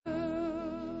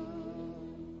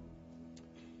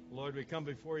Lord, we come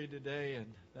before you today, and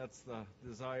that's the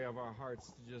desire of our hearts,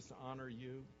 to just honor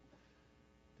you,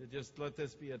 to just let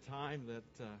this be a time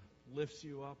that lifts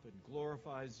you up and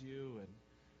glorifies you, and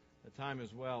a time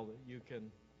as well that you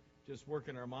can just work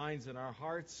in our minds and our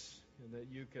hearts, and that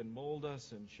you can mold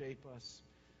us and shape us.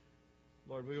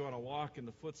 Lord, we want to walk in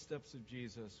the footsteps of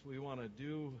Jesus. We want to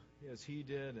do as he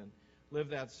did and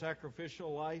live that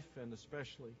sacrificial life, and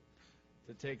especially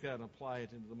to take that and apply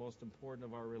it into the most important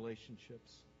of our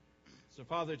relationships. So,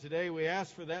 Father, today we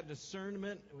ask for that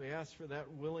discernment. We ask for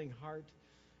that willing heart.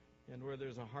 And where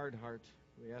there's a hard heart,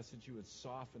 we ask that you would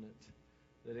soften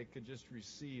it, that it could just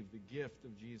receive the gift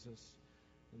of Jesus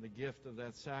and the gift of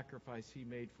that sacrifice he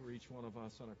made for each one of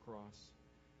us on a cross.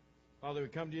 Father, we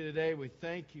come to you today. We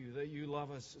thank you that you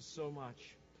love us so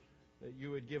much, that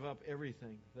you would give up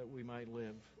everything that we might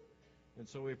live. And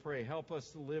so we pray, help us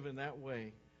to live in that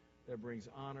way that brings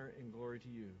honor and glory to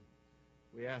you.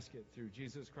 We ask it through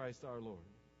Jesus Christ our Lord.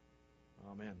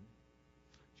 Amen. Would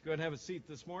you go ahead and have a seat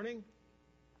this morning?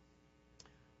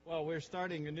 Well, we're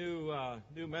starting a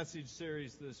new message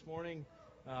series this morning,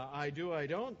 I Do, I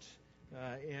Don't.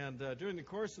 And during the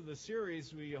course of the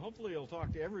series, we hopefully will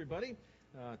talk to everybody.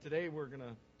 Today we're going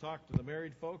to talk to the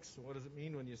married folks. So what does it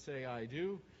mean when you say I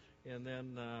do? And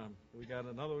then we got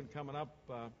another one coming up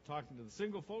talking to the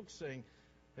single folks, saying,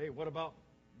 hey, what about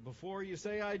before you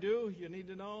say I do? You need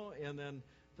to know. And then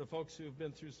the folks who've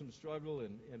been through some struggle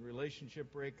and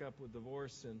relationship breakup with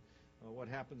divorce, and what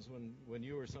happens when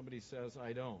you or somebody says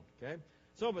I don't. Okay?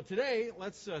 So, but today,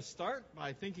 let's start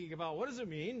by thinking about what does it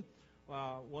mean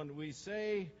when we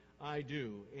say I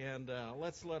do. And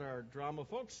let's let our drama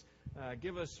folks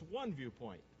give us one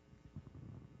viewpoint.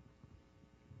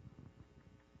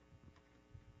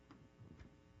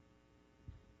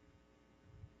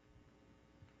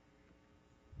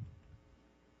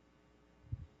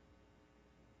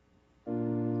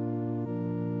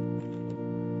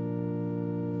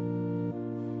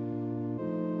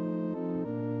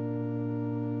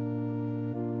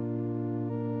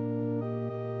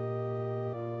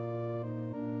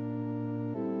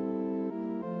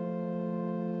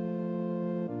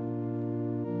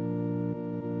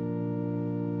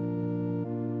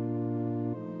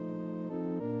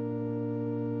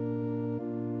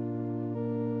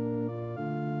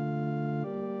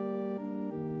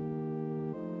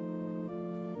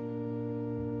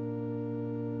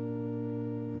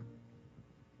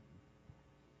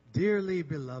 Dearly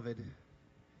beloved,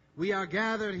 we are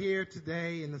gathered here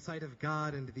today in the sight of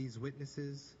God and these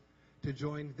witnesses to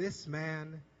join this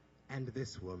man and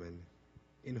this woman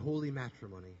in holy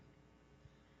matrimony.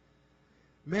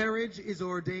 Marriage is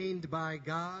ordained by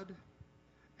God,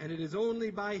 and it is only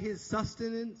by his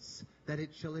sustenance that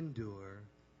it shall endure.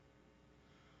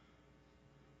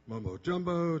 Mumbo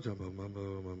jumbo, jumbo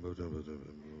mumbo, mumbo jumbo, jumbo,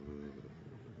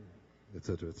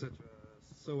 etc., etc.,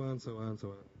 so on, so on, so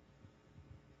on.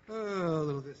 Oh, a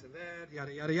little this and that,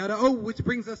 yada, yada, yada. Oh, which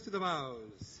brings us to the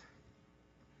vows.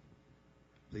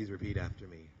 Please repeat after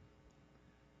me.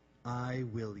 I,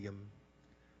 William.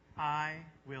 I,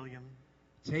 William.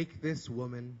 Take this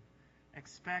woman.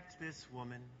 Expect this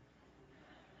woman.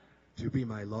 To be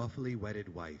my lawfully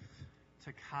wedded wife.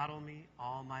 To coddle me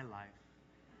all my life.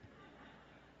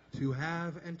 To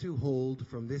have and to hold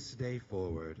from this day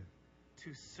forward.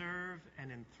 To serve and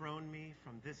enthrone me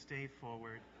from this day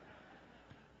forward.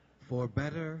 For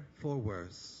better, for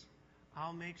worse.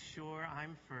 I'll make sure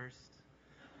I'm first.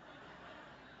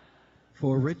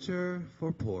 For richer,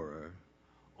 for poorer.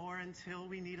 Or until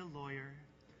we need a lawyer.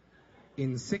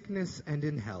 In sickness and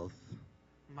in health.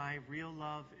 My real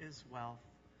love is wealth.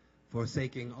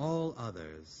 Forsaking all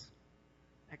others.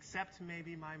 Except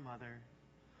maybe my mother.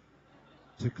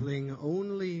 To cling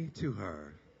only to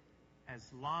her. As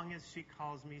long as she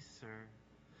calls me sir.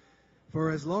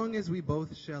 For as long as we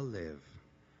both shall live.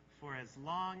 For as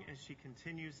long as she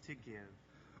continues to give.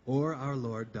 Or our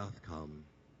Lord doth come.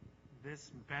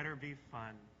 This better be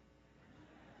fun.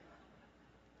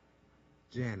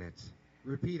 Janet,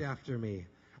 repeat after me.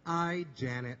 I,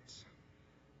 Janet.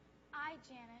 I,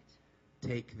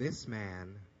 Janet. Take this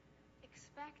man.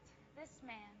 Expect this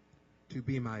man. To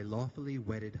be my lawfully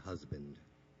wedded husband.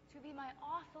 To be my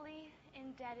awfully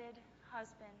indebted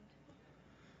husband.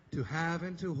 To have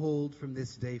and to hold from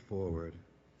this day forward.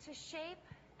 To shape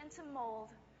and to mold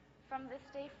from this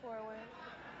day forward.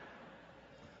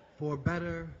 For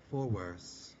better, for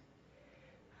worse.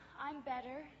 I'm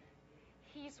better.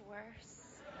 He's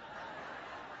worse.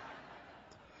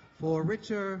 For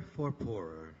richer, for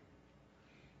poorer.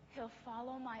 He'll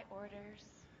follow my orders.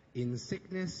 In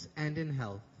sickness and in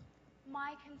health.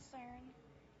 My concern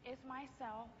is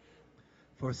myself.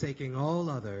 Forsaking all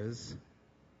others.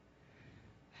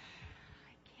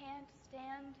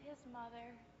 and his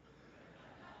mother,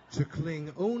 to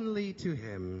cling only to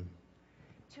him,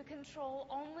 to control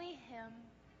only him,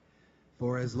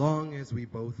 for as long as we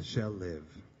both shall live,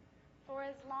 for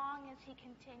as long as he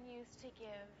continues to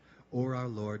give. or our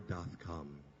Lord doth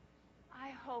come.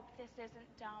 I hope this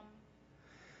isn't dumb.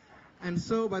 And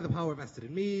so, by the power vested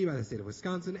in me, by the state of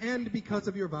Wisconsin, and because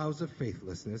of your vows of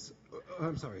faithfulness,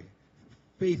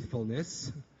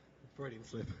 Freudian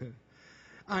slip,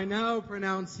 I now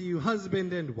pronounce you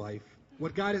husband and wife.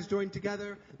 What God has joined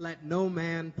together, let no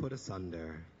man put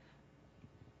asunder.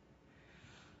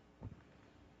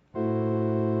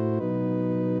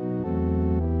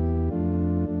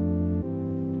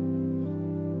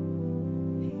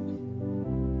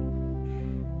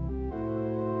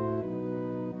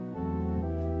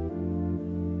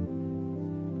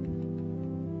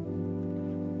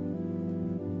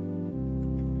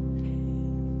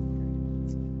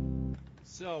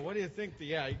 So, what do you think?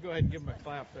 You go ahead and give him a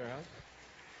clap there,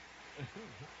 huh?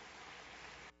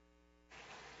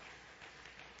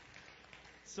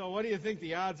 So, what do you think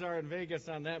the odds are in Vegas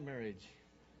on that marriage?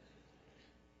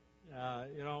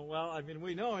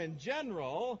 We know in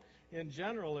general,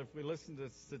 if we listen to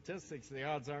statistics, the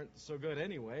odds aren't so good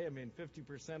anyway.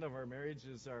 50% of our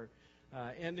marriages are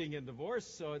ending in divorce,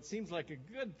 so it seems like a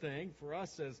good thing for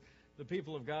us as the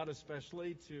people of God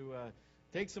especially to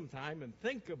take some time and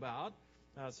think about.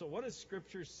 So what does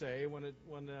Scripture say when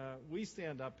we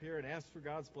stand up here and ask for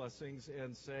God's blessings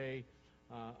and say,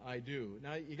 I do?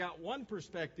 Now, you got one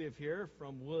perspective here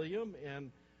from William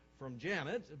and from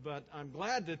Janet, but I'm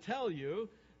glad to tell you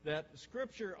that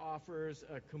Scripture offers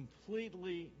a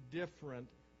completely different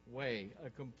way, a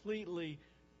completely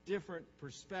different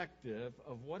perspective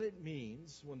of what it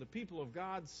means when the people of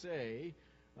God say,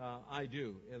 I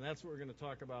do. And that's what we're going to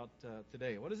talk about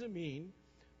today. What does it mean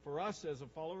for us as a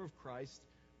follower of Christ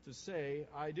to say,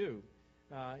 I do?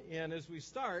 And as we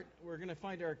start, we're going to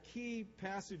find our key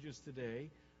passages today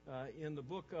in the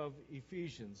book of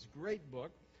Ephesians. Great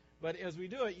book. But as we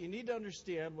do it, you need to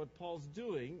understand what Paul's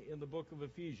doing in the book of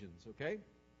Ephesians, okay?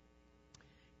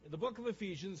 The book of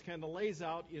Ephesians kind of lays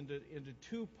out into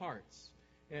two parts.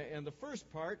 And the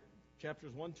first part,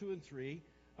 chapters 1, 2, and 3,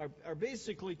 are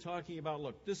basically talking about,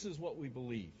 look, this is what we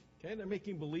believe. Okay, they're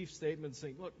making belief statements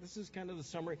saying, look, this is kind of the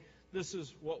summary. This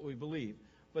is what we believe.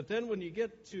 But then when you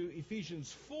get to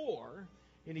Ephesians 4,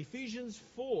 in Ephesians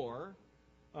 4,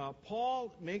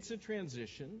 Paul makes a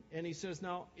transition, and he says,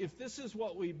 now, if this is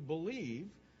what we believe,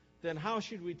 then how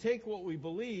should we take what we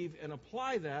believe and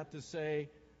apply that to say,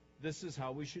 this is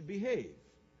how we should behave?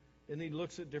 And he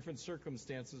looks at different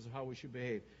circumstances of how we should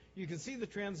behave. You can see the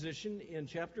transition in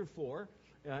chapter 4,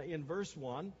 in verse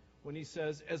 1, when he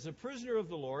says, as a prisoner of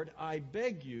the Lord, I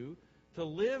beg you to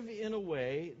live in a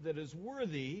way that is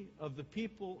worthy of the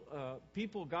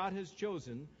people God has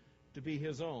chosen to be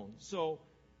his own. So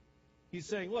he's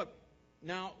saying, look,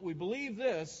 now we believe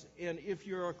this, and if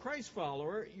you're a Christ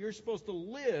follower, you're supposed to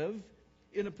live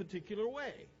in a particular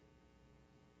way.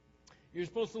 You're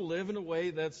supposed to live in a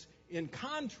way that's in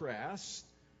contrast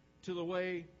to the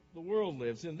way the world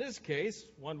lives. In this case,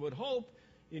 one would hope,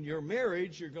 in your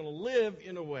marriage, you're going to live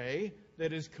in a way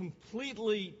that is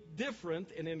completely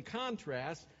different and in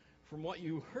contrast from what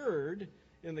you heard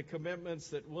in the commitments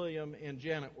that William and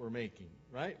Janet were making,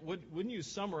 right? Wouldn't you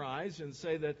summarize and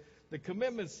say that the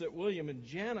commitments that William and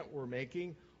Janet were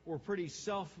making were pretty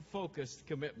self-focused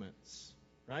commitments,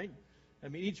 right?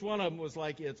 Each one of them was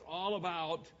like, it's all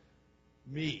about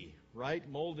me, right?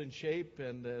 Mold and shape,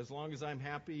 and as long as I'm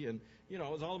happy, and, it's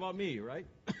all about me, right?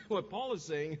 What Paul is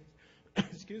saying,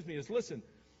 is listen,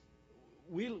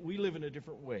 we live in a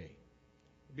different way.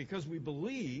 Because we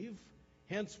believe,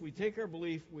 hence we take our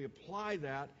belief, we apply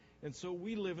that, and so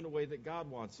we live in a way that God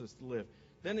wants us to live.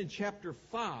 Then in chapter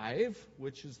 5,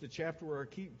 which is the chapter where our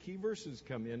key verses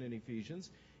come in Ephesians,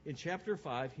 in chapter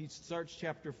 5, he starts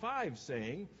chapter 5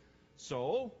 saying,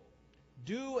 so,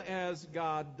 do as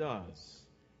God does.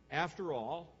 After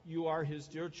all, you are his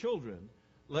dear children.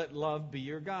 Let love be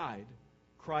your guide.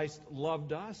 Christ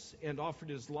loved us and offered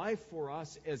his life for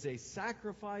us as a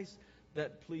sacrifice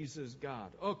that pleases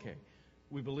God. Okay,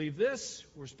 we believe this.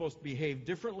 We're supposed to behave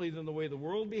differently than the way the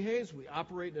world behaves. We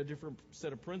operate in a different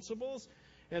set of principles.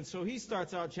 And so he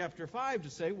starts out chapter 5 to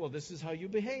say, well, this is how you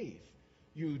behave.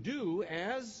 You do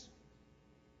as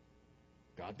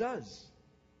God does.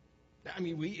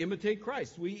 We imitate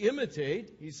Christ.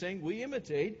 He's saying we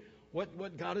imitate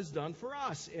what God has done for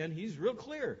us. And he's real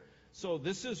clear. So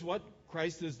this is what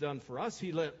Christ has done for us.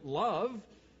 He let love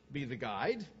be the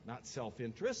guide, not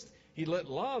self-interest. He let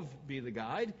love be the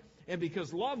guide. And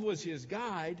because love was his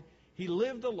guide, he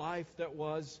lived a life that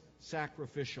was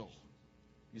sacrificial.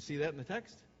 You see that in the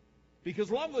text?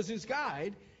 Because love was his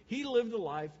guide, he lived a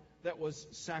life that was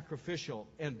sacrificial,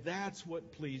 and that's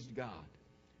what pleased God.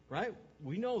 Right?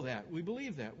 We know that. We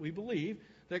believe that. We believe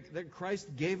that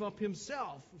Christ gave up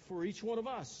himself for each one of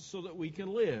us so that we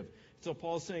can live. So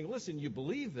Paul's saying, listen, you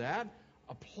believe that,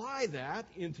 apply that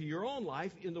into your own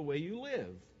life in the way you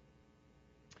live.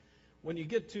 When you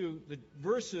get to the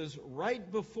verses right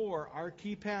before our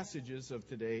key passages of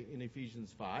today in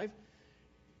Ephesians 5,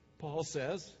 Paul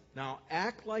says, now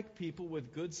act like people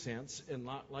with good sense and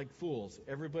not like fools.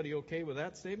 Everybody okay with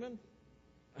that statement?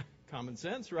 Common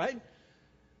sense, right?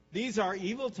 These are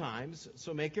evil times,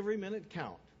 so make every minute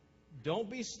count. Don't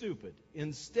be stupid.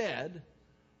 Instead,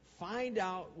 find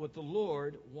out what the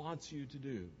Lord wants you to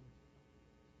do.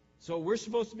 So we're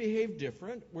supposed to behave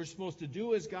different. We're supposed to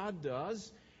do as God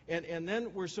does. And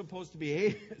then we're supposed to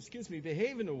behave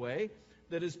in a way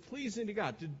that is pleasing to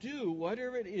God, to do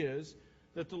whatever it is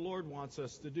that the Lord wants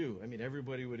us to do. I mean,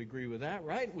 everybody would agree with that,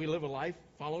 right? We live a life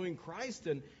following Christ,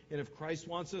 and if Christ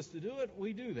wants us to do it,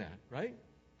 we do that, right?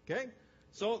 Okay?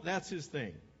 So that's his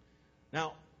thing.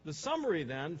 Now, the summary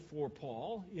then for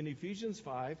Paul in Ephesians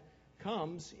 5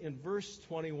 comes in verse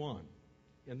 21.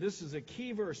 And this is a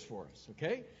key verse for us,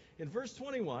 okay? In verse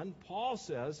 21, Paul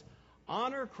says,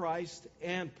 honor Christ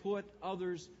and put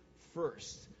others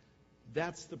first.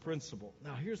 That's the principle.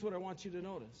 Now, here's what I want you to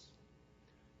notice.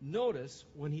 Notice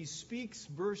when he speaks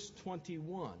verse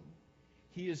 21,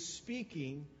 he is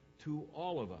speaking to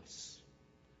all of us.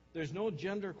 There's no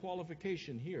gender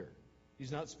qualification here.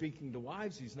 He's not speaking to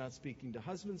wives. He's not speaking to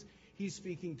husbands. He's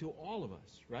speaking to all of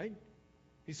us, right?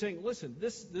 He's saying, listen,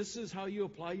 this is how you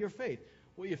apply your faith.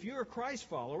 Well, if you're a Christ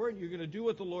follower and you're going to do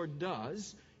what the Lord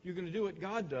does, you're going to do what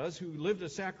God does, who lived a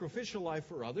sacrificial life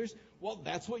for others, well,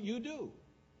 that's what you do.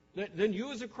 Then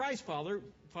you as a Christ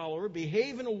follower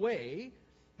behave in a way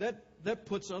that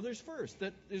puts others first,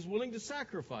 that is willing to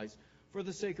sacrifice for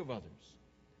the sake of others.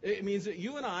 It means that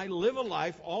you and I live a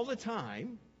life all the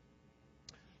time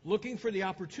looking for the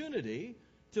opportunity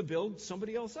to build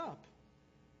somebody else up,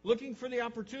 looking for the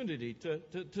opportunity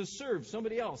to serve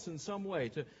somebody else in some way,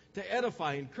 to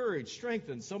edify, encourage,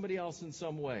 strengthen somebody else in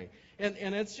some way.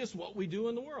 And that's just what we do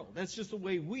in the world. That's just the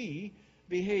way we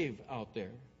behave out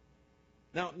there.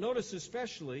 Now, notice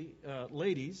especially,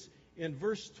 ladies, in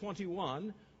verse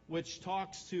 21, which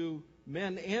talks to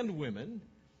men and women,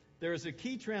 there's a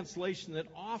key translation that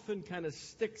often kind of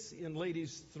sticks in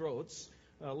ladies' throats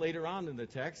later on in the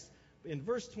text. In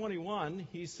verse 21,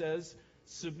 he says,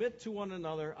 submit to one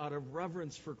another out of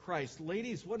reverence for Christ.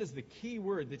 Ladies, what is the key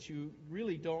word that you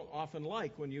really don't often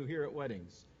like when you hear at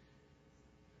weddings?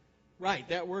 Right,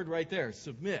 that word right there,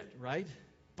 submit, right?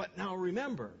 But now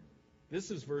remember, this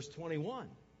is verse 21.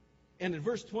 And in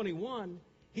verse 21,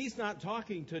 he's not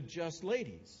talking to just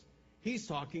ladies. He's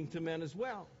talking to men as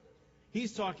well.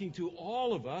 He's talking to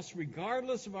all of us,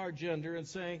 regardless of our gender, and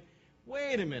saying,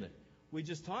 wait a minute, we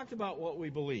just talked about what we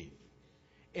believe.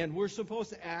 And we're supposed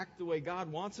to act the way God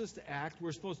wants us to act.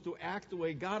 We're supposed to act the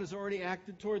way God has already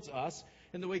acted towards us.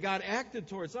 And the way God acted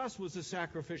towards us was a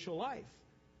sacrificial life.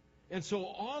 And so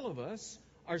all of us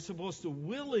are supposed to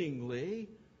willingly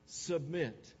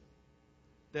submit.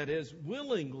 That is,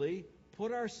 willingly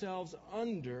put ourselves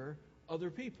under other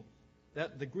people.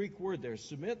 That the Greek word there,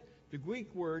 submit, the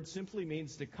Greek word simply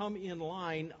means to come in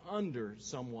line under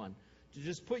someone. To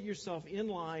just put yourself in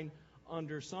line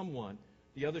under someone.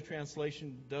 The other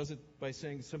translation does it by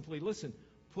saying simply, listen,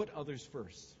 put others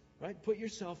first, right? Put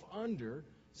yourself under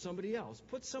somebody else.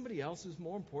 Put somebody else as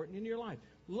more important in your life.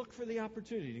 Look for the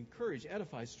opportunity to encourage,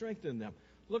 edify, strengthen them.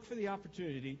 Look for the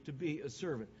opportunity to be a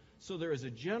servant. So there is a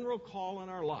general call in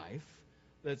our life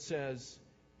that says,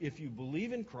 if you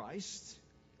believe in Christ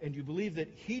and you believe that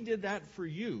He did that for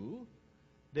you,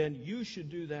 then you should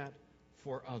do that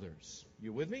for others.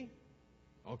 You with me?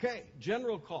 Okay,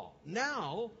 general call.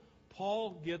 Now,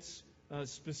 Paul gets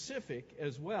specific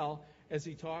as well as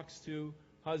he talks to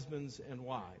husbands and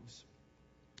wives.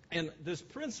 And this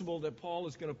principle that Paul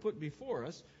is going to put before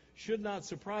us should not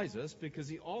surprise us because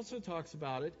he also talks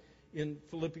about it in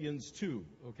Philippians 2,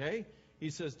 okay? He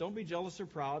says, don't be jealous or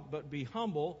proud, but be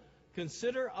humble.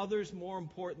 Consider others more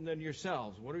important than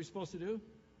yourselves. What are we supposed to do?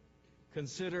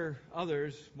 Consider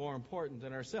others more important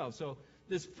than ourselves. So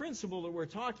this principle that we're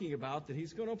talking about that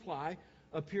he's going to apply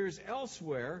appears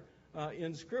elsewhere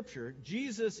in Scripture.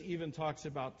 Jesus even talks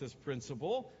about this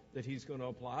principle that he's going to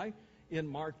apply in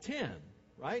Mark 10,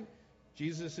 right?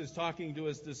 Jesus is talking to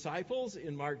his disciples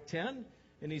in Mark 10,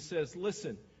 and he says,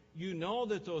 listen, you know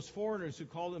that those foreigners who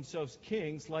call themselves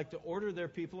kings like to order their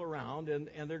people around,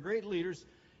 and their great leaders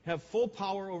have full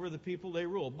power over the people they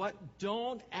rule. But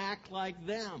don't act like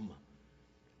them.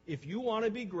 If you want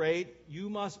to be great, you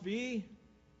must be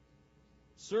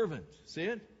servant. See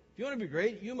it? If you want to be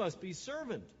great, you must be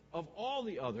servant of all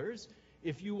the others.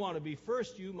 If you want to be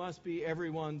first, you must be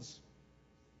everyone's.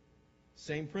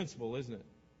 Same principle, isn't it?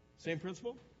 Same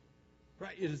principle?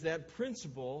 Right. It is that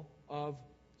principle of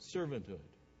servanthood.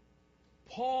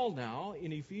 Paul now,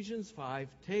 in Ephesians 5,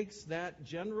 takes that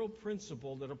general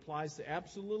principle that applies to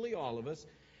absolutely all of us,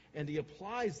 and he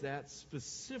applies that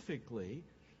specifically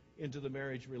into the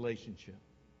marriage relationship.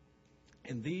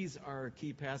 And these are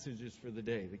key passages for the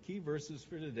day. The key verses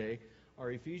for today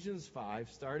are Ephesians 5,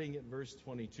 starting at verse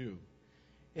 22.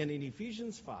 And in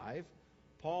Ephesians 5,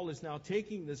 Paul is now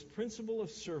taking this principle of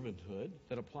servanthood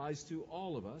that applies to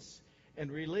all of us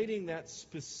and relating that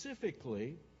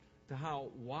specifically to how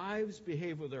wives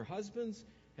behave with their husbands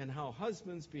and how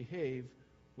husbands behave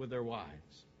with their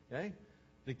wives. Okay?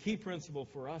 The key principle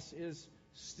for us is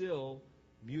still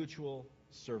mutual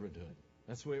servanthood.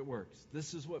 That's the way it works.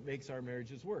 This is what makes our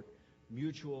marriages work.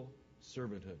 Mutual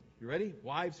servanthood. You ready?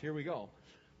 Wives, here we go.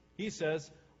 He says,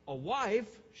 a wife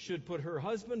should put her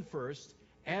husband first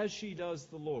as she does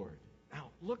the Lord. Now,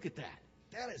 look at that.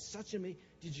 That is such a... Did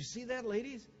you see that,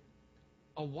 ladies?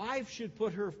 A wife should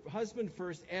put her husband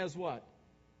first as what?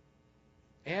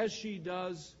 As she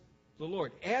does the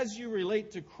Lord. As you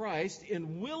relate to Christ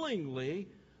and willingly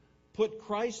put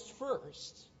Christ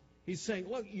first. He's saying,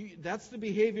 look, that's the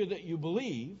behavior that you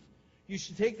believe. You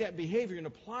should take that behavior and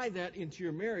apply that into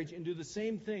your marriage and do the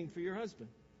same thing for your husband.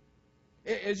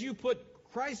 As you put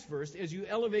Christ first, as you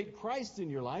elevate Christ in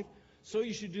your life, so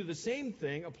you should do the same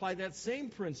thing, apply that same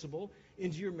principle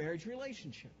into your marriage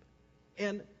relationship.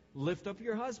 And lift up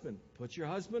your husband. Put your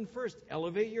husband first.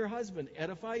 Elevate your husband.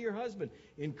 Edify your husband.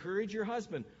 Encourage your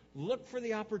husband. Look for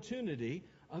the opportunity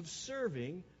of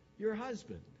serving your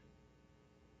husband.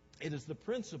 It is the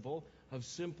principle of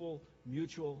simple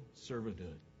mutual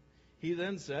servanthood. He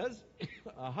then says,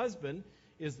 a husband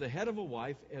is the head of a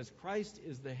wife as Christ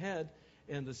is the head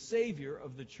and the Savior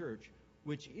of the church,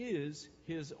 which is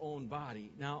his own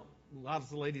body. Now, a lot of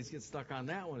the ladies get stuck on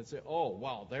that one and say, oh,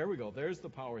 wow, there we go. There's the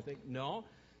power thing. No,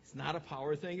 it's not a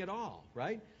power thing at all,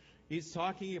 right? He's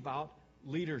talking about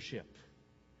leadership.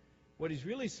 What he's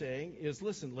really saying is,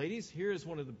 listen, ladies, here is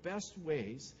one of the best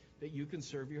ways that you can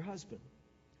serve your husband.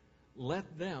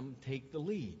 Let them take the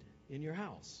lead in your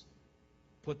house.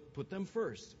 Put them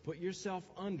first. Put yourself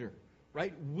under,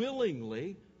 right?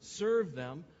 Willingly serve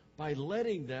them by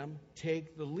letting them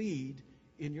take the lead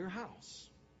in your house.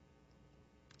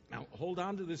 Now, hold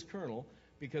on to this kernel,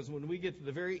 because when we get to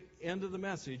the very end of the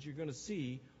message, you're going to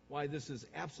see why this is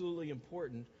absolutely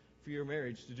important for your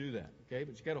marriage to do that, okay?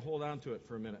 But you got to hold on to it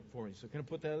for a minute for me. So kind of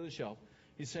put that on the shelf.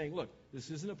 He's saying, look,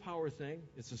 this isn't a power thing.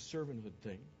 It's a servanthood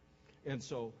thing. And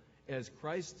so as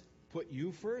Christ put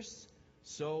you first,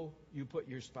 so you put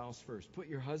your spouse first. Put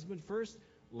your husband first.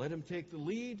 Let him take the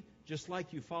lead. Just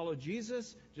like you follow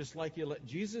Jesus, just like you let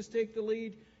Jesus take the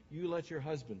lead, you let your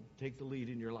husband take the lead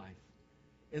in your life.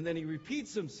 And then he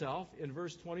repeats himself in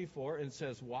verse 24 and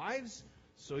says, wives,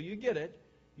 so you get it,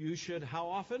 you should how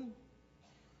often?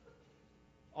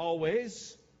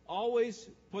 Always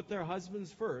put their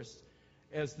husbands first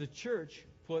as the church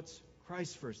puts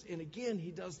Christ first. And again,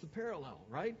 he does the parallel,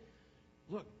 right?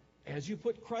 Look, as you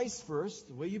put Christ first,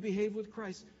 the way you behave with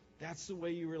Christ, that's the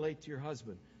way you relate to your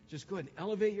husband. Just go ahead and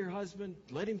elevate your husband.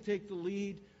 Let him take the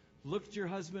lead. Look at your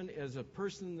husband as a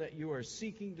person that you are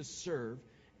seeking to serve.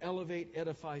 Elevate,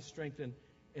 edify, strengthen,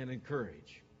 and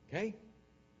encourage. Okay?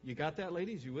 You got that,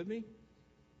 ladies? You with me?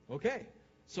 Okay.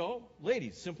 So,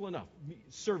 ladies, simple enough.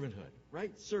 Servanthood,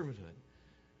 right? Servanthood.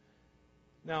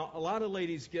 Now, a lot of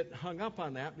ladies get hung up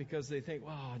on that because they think,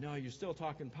 oh, no, you're still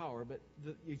talking power. But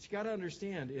what you got to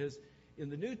understand is, in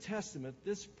the New Testament,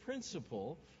 this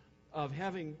principle of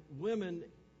having women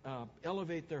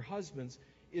elevate their husbands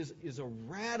is a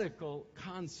radical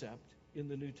concept in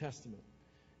the New Testament.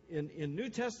 In New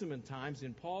Testament times,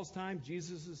 in Paul's time,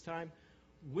 Jesus' time,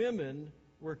 women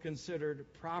were considered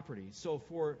property. So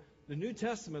for the New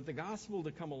Testament, the gospel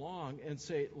to come along and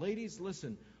say, ladies,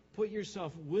 listen, put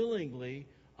yourself willingly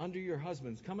under your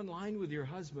husbands, come in line with your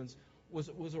husbands, was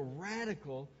a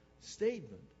radical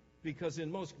statement. Because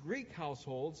in most Greek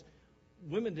households,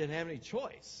 women didn't have any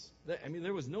choice. I mean,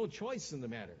 there was no choice in the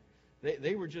matter.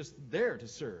 They were just there to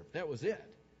serve. That was it.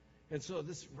 And so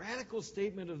this radical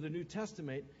statement of the New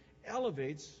Testament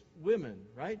elevates women,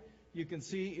 right? You can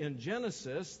see in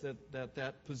Genesis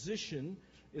that position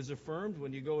is affirmed.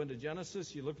 When you go into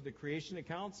Genesis, you look at the creation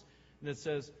accounts, and it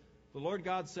says, the Lord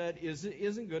God said, it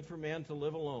isn't good for man to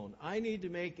live alone. I need to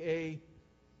make a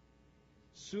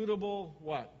suitable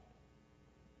what?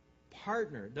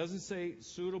 Partner. It doesn't say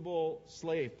suitable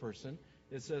slave person.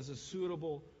 It says a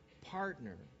suitable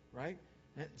partner, right?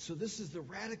 And so this is the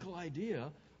radical idea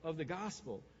of the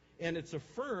gospel. And it's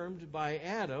affirmed by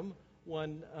Adam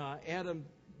when Adam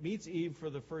meets Eve for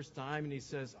the first time, and he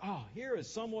says, oh, here is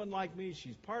someone like me.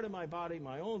 She's part of my body,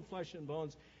 my own flesh and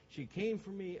bones. She came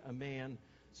from me, a man,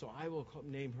 so I will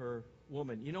name her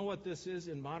woman. You know what this is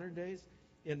in modern days?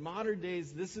 In modern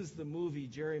days, this is the movie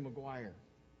Jerry Maguire.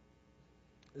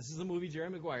 This is the movie Jerry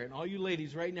Maguire. And all you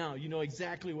ladies right now, you know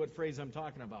exactly what phrase I'm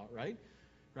talking about, right?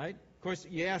 Right? Of course,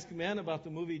 you ask men about the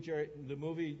movie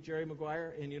Jerry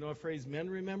Maguire, and you know a phrase men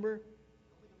remember?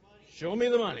 Show me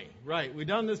the money. Right. We've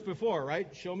done this before, right?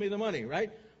 Show me the money, right?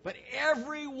 But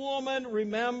every woman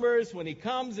remembers when he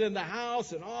comes in the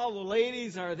house and all the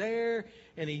ladies are there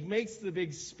and he makes the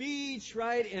big speech,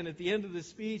 right? And at the end of the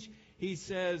speech, he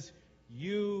says,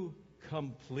 you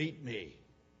complete me.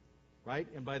 Right?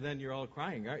 And by then you're all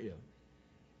crying, aren't you?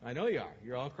 I know you are.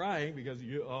 You're all crying because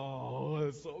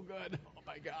it's so good. Oh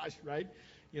my gosh, right?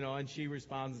 You know, and she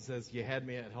responds and says, you had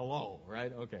me at hello,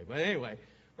 right? Okay. But anyway,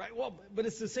 right? Well, but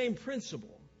it's the same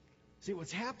principle. See,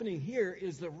 what's happening here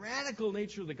is the radical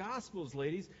nature of the Gospels,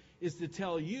 ladies, is to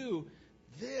tell you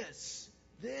this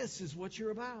is what you're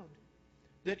about.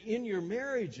 That in your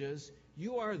marriages,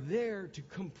 you are there to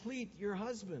complete your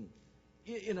husband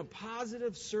in a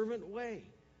positive servant way.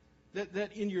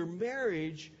 That in your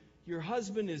marriage, your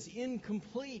husband is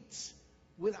incomplete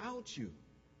without you.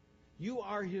 You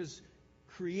are his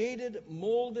created,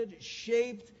 molded,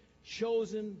 shaped,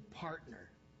 chosen partner.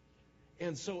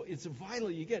 And so it's vital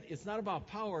you get. It's not about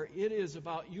power. It is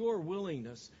about your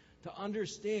willingness to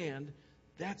understand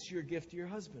that's your gift to your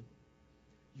husband.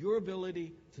 Your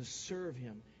ability to serve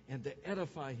him and to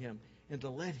edify him and to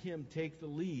let him take the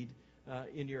lead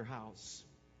in your house.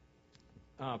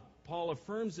 Paul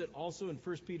affirms it also in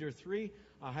 1 Peter 3.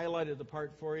 I highlighted the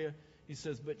part for you. He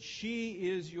says, but she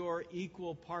is your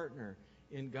equal partner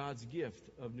in God's gift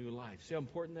of new life. See how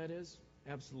important that is?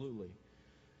 Absolutely.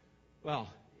 Well,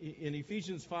 in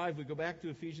Ephesians 5, we go back to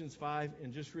Ephesians 5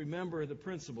 and just remember the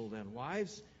principle then.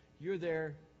 Wives, you're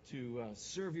there to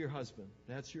serve your husband.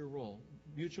 That's your role.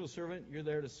 Mutual servant, you're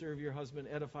there to serve your husband,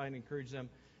 edify and encourage them,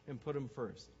 and put them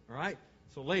first. All right?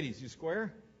 So ladies, you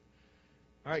square?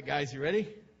 All right, guys, you ready?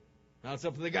 Now it's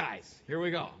up to the guys. Here we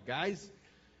go. Guys,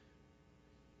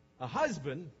 a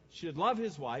husband should love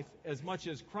his wife as much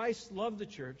as Christ loved the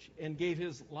church and gave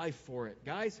his life for it.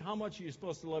 Guys, how much are you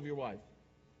supposed to love your wife?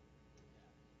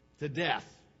 To death.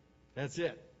 That's it.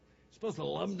 You're supposed to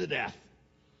love them to death.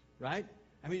 Right?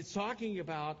 I mean, it's talking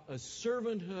about a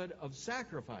servanthood of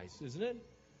sacrifice, isn't it?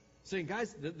 Saying,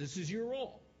 guys, this is your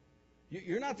role.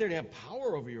 You're not there to have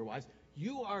power over your wives.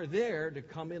 You are there to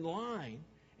come in line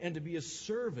and to be a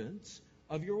servant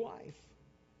of your wife.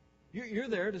 You're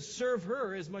there to serve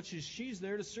her as much as she's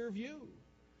there to serve you.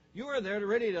 You are there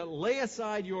ready to lay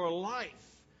aside your life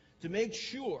to make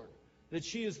sure that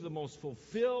she is the most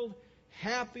fulfilled,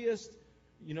 happiest,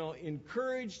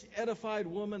 encouraged, edified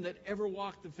woman that ever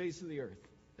walked the face of the earth.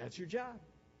 That's your job.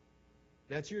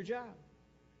 That's your job.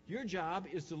 Your job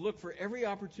is to look for every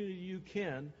opportunity you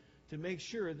can to make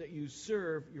sure that you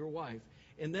serve your wife.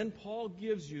 And then Paul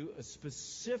gives you a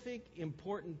specific,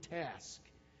 important task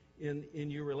in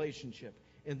your relationship.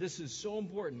 And this is so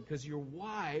important because your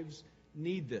wives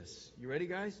need this. You ready,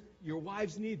 guys? Your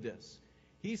wives need this.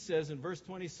 He says in verse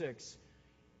 26,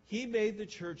 he made the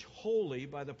church holy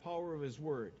by the power of his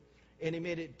word, and he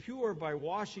made it pure by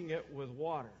washing it with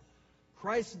water.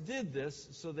 Christ did this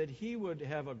so that he would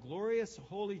have a glorious,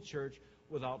 holy church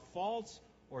without faults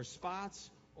or spots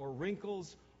or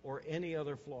wrinkles or any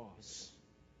other flaws.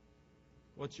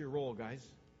 What's your role, guys?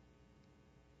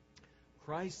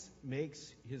 Christ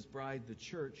makes his bride, the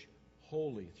church,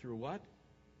 holy through what?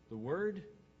 The word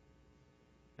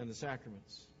and the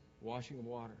sacraments, washing of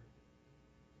water.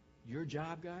 Your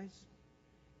job, guys,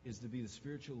 is to be the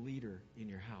spiritual leader in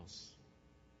your house.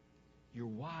 Your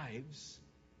wives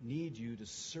need you to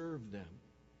serve them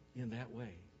in that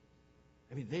way.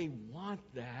 I mean, they want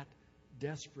that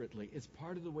desperately. It's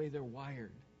part of the way they're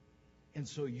wired. And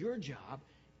so your job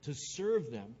to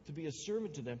serve them, to be a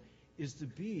servant to them, is to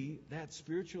be that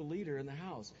spiritual leader in the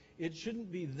house. It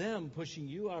shouldn't be them pushing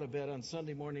you out of bed on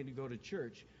Sunday morning to go to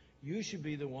church. You should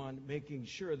be the one making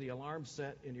sure the alarm's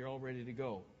set and you're all ready to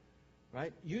go.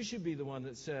 Right? You should be the one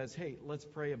that says, hey, let's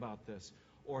pray about this.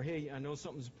 Or, hey, I know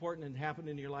something's important and happened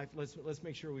in your life. Let's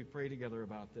make sure we pray together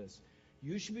about this.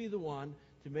 You should be the one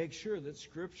to make sure that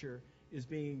Scripture is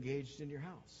being engaged in your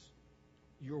house.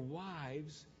 Your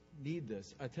wives need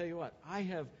this. I tell you what, I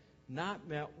have not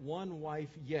met one wife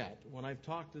yet, when I've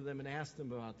talked to them and asked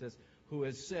them about this, who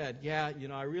has said, yeah,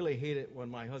 I really hate it when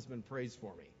my husband prays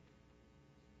for me.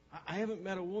 I haven't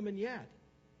met a woman yet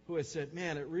who has said,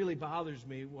 man, it really bothers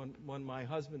me when my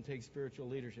husband takes spiritual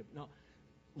leadership. No,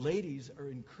 ladies are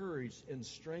encouraged and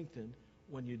strengthened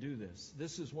when you do this.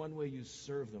 This is one way you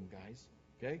serve them, guys.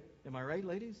 Okay? Am I right,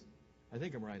 ladies? I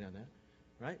think I'm right on that.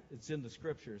 Right? It's in the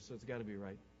scriptures, so it's got to be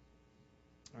right.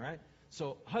 All right?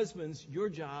 So, husbands, your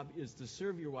job is to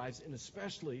serve your wives, and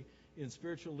especially in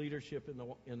spiritual leadership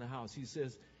in the house. He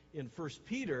says in 1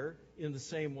 Peter, in the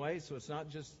same way, so it's not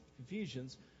just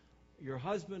Ephesians, your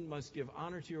husband must give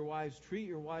honor to your wives, treat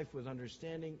your wife with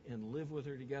understanding, and live with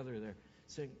her together there.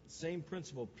 Same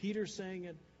principle. Peter's saying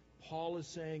it. Paul is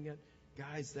saying it.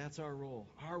 Guys, that's our role.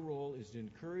 Our role is to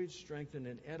encourage, strengthen,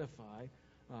 and edify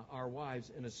our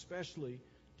wives, and especially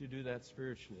to do that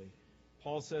spiritually.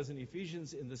 Paul says in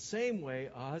Ephesians, in the same way,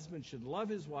 a husband should love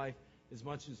his wife as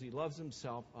much as he loves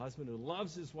himself. A husband who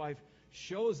loves his wife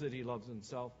shows that he loves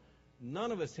himself.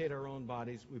 None of us hate our own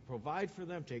bodies. We provide for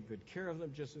them, take good care of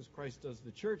them, just as Christ does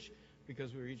the church,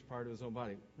 because we're each part of his own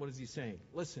body. What is he saying?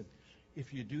 Listen,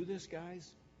 if you do this,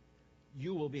 guys,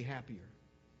 you will be happier.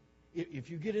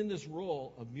 If you get in this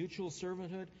role of mutual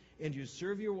servanthood and you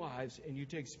serve your wives and you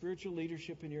take spiritual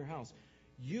leadership in your house,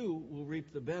 you will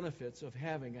reap the benefits of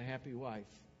having a happy wife.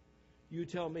 You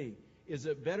tell me, is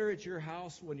it better at your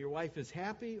house when your wife is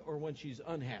happy or when she's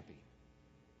unhappy?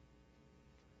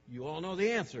 You all know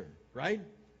the answer, right?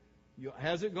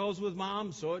 As it goes with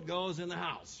mom, so it goes in the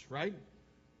house, right?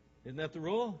 Isn't that the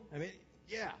rule? I mean,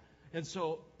 yeah. And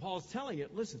so Paul's telling you,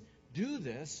 listen, do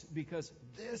this because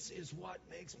this is what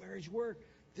makes marriage work.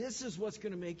 This is what's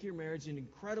going to make your marriage an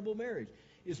incredible marriage,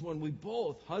 is when we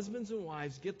both, husbands and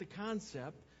wives, get the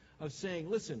concept of saying,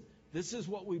 listen, this is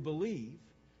what we believe,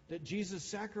 that Jesus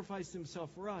sacrificed himself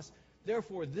for us.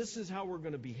 Therefore, this is how we're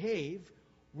going to behave.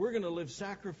 We're going to live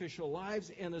sacrificial lives,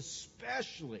 and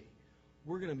especially,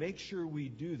 we're going to make sure we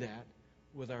do that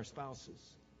with our spouses.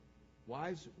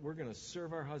 Wives, we're going to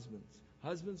serve our husbands.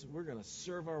 Husbands, we're going to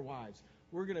serve our wives.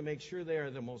 We're going to make sure they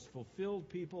are the most fulfilled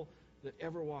people that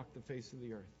ever walked the face of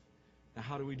the earth. Now,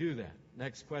 how do we do that?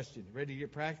 Next question. Ready to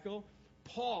get practical?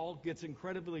 Paul gets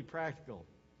incredibly practical.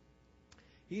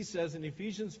 He says in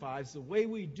Ephesians 5, the way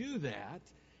we do that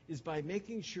is by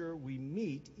making sure we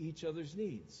meet each other's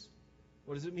needs.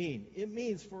 What does it mean? It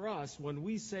means for us, when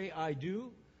we say I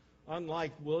do,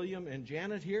 unlike William and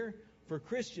Janet here, for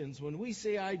Christians, when we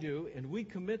say I do and we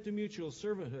commit to mutual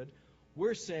servanthood,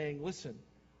 we're saying, listen,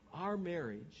 our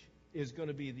marriage is going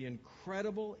to be the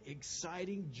incredible,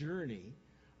 exciting journey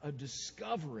of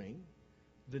discovering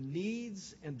the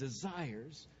needs and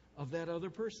desires of that other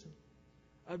person,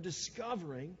 of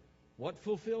discovering what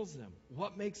fulfills them,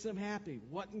 what makes them happy,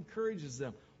 what encourages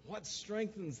them, what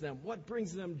strengthens them, what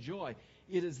brings them joy.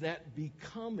 It is that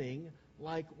becoming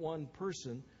like one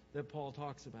person that Paul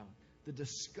talks about, the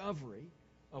discovery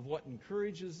of what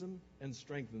encourages them and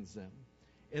strengthens them.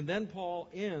 And then Paul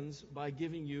ends by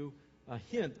giving you a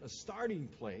hint, a starting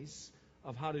place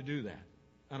of how to do that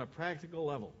on a practical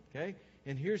level, okay?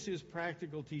 And here's his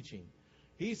practical teaching.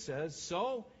 He says,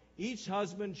 so each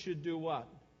husband should do what?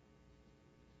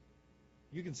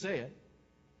 You can say it.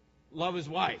 Love his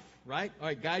wife, right? All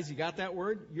right, guys, you got that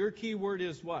word? Your key word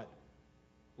is what?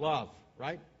 Love,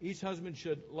 right? Each husband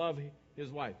should love his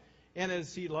wife, and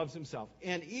as he loves himself.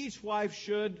 And each wife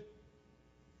should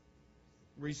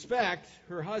respect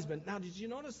her husband. Now, did you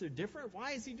notice they're different?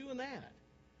 Why is he doing that?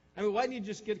 I mean, why didn't you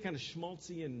just get kind of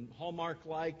schmaltzy and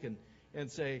Hallmark-like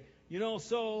and say,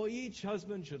 so each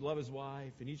husband should love his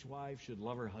wife and each wife should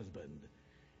love her husband?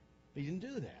 But he didn't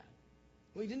do that.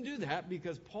 Well, he didn't do that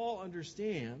because Paul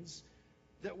understands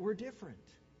that we're different.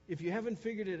 If you haven't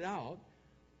figured it out,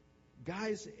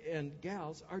 guys and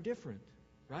gals are different,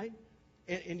 right?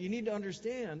 And you need to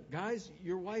understand, guys,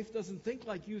 your wife doesn't think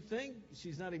like you think.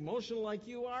 She's not emotional like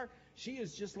you are. She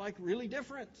is just like really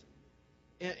different.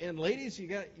 And ladies, you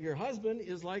got your husband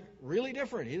is like really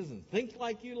different. He doesn't think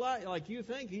like you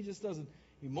think. He just doesn't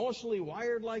emotionally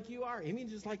wired like you are. I mean,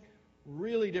 just like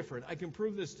really different. I can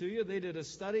prove this to you. They did a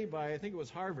study by, I think it was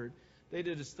Harvard. They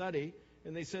did a study,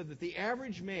 and they said that the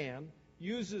average man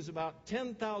uses about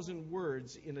 10,000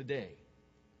 words in a day.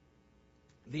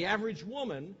 The average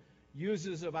woman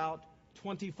uses about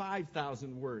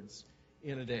 25,000 words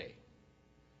in a day.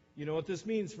 You know what this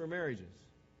means for marriages?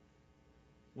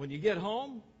 When you get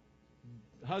home,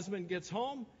 the husband gets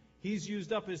home, he's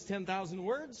used up his 10,000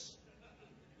 words,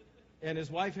 and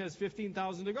his wife has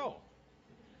 15,000 to go.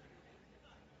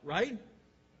 Right?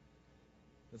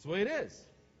 That's the way it is,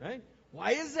 right?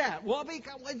 Why is that? Well,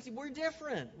 because we're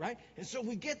different, right? And so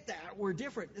we get that. We're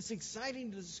different. It's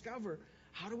exciting to discover,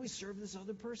 how do we serve this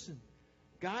other person?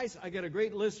 Guys, I got a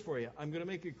great list for you. I'm going to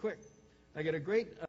make it quick. I got a great